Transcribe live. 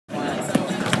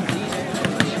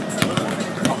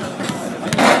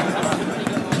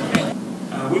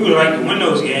would like to win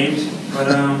those games, but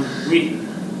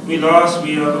we lost.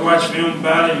 We watched film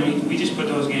about it, and we just put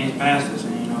those games past us,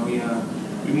 and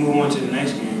we move on to the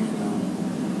next game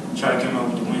and try to come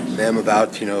up with the wins. Them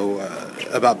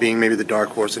about being maybe the dark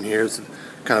horse in here is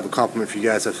kind of a compliment for you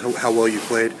guys of how well you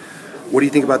played. What do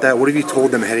you think about that? What have you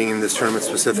told them heading in this tournament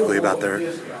specifically about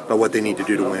what they need to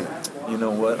do to win? You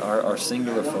know what? Our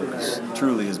singular focus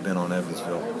truly has been on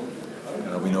Evansville.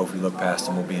 We know if we look past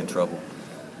them, we'll be in trouble.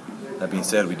 That being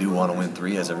said, we do want to win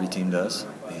 3, as every team does.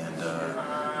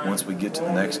 And once we get to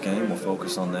the next game, we'll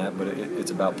focus on that. But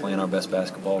it's about playing our best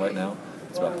basketball right now.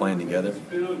 It's about playing together,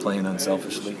 playing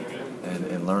unselfishly,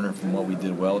 and learning from what we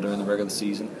did well during the regular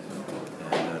season,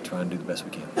 and trying to do the best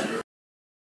we can.